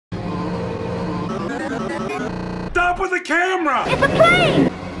up with the camera! It's a plane!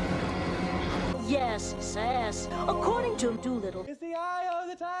 Yes, sass. According to Doolittle, it's the eye of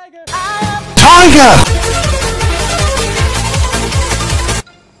the tiger. Tiger!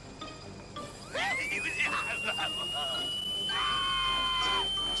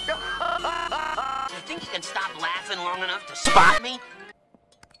 You think you can stop laughing long enough to spot me?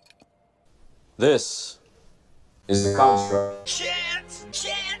 This is the construct. Chance!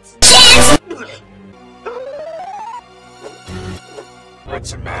 Chance!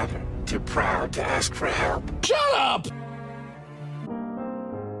 What's the matter? Too proud to ask for help? Shut up!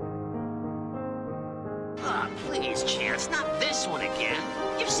 Ah, please, Chance, not this one again.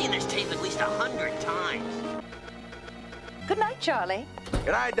 You've seen this tape at least 100 times. Good night, Charlie.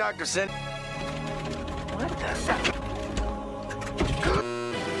 Good night, Dr. Sin. What the fuck?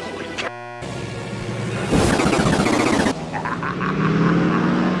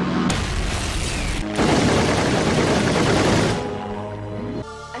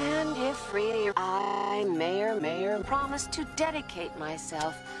 And if really I, Mayor, promise to dedicate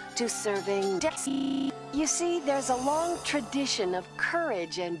myself to serving You see, there's a long tradition of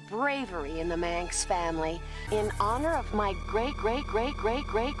courage and bravery in the Manx family. In honor of my great Not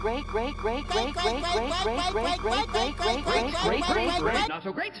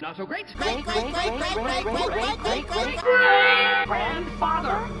so great.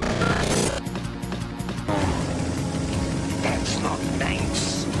 grandfather. That's not nice.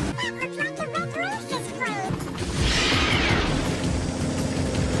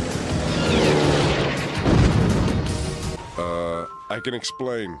 I can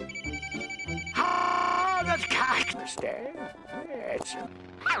explain. Ah, that's Kaks. Yes.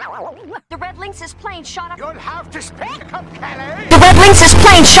 The Red Lynx's plane shot up. You'll have to speak up, Kelly. The Red Lynx's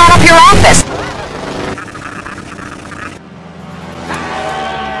plane shot up your office.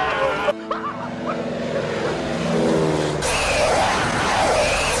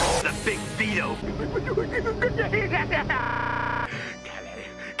 The big veto. Kelly,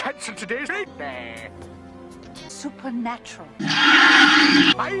 cancel today's meeting. Supernatural.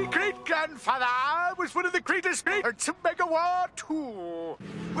 My great-grandfather was one of the greatest creators of Mega War 2,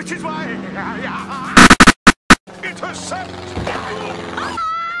 which is why intercept.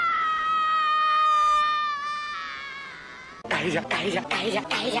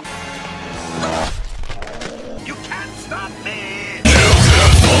 You can't stop me.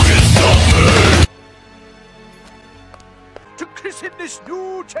 To christen this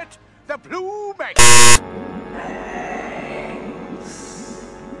new jet the Blue Max.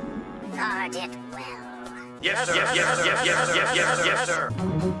 Guard it well. Yes, sir.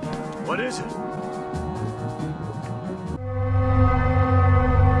 What is it?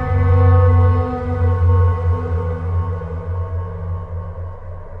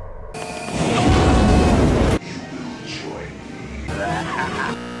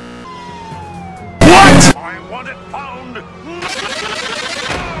 What? I want it found.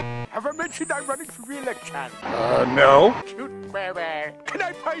 Have I mentioned I'm running for re-election? No. Cute baby. Can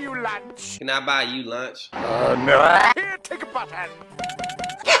I buy you lunch? Can I buy you lunch? No. Here, take a button.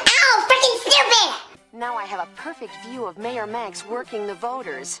 Ow, freaking stupid! Now I have a perfect view of Mayor Manx working the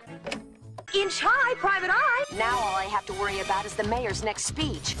voters. Inch high, private eye. Now all I have to worry about is the mayor's next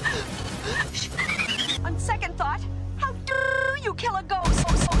speech. On second thought, how dare you kill a ghost?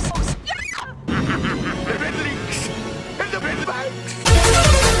 The red links and the red bags.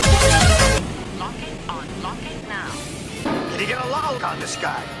 Unlocking now. Can you get a log on this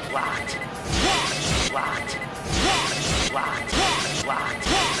guy? Locked.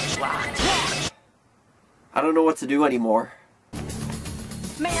 I don't know what to do anymore.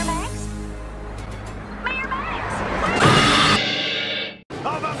 Mayor Manx? Mayor Manx!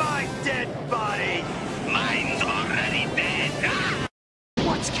 Over my dead body. Mine's already dead.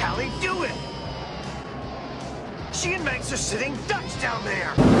 What's Callie doing? She and Manx are sitting ducks down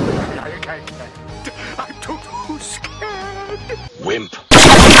there. I can't. I'm too scared. Wimp.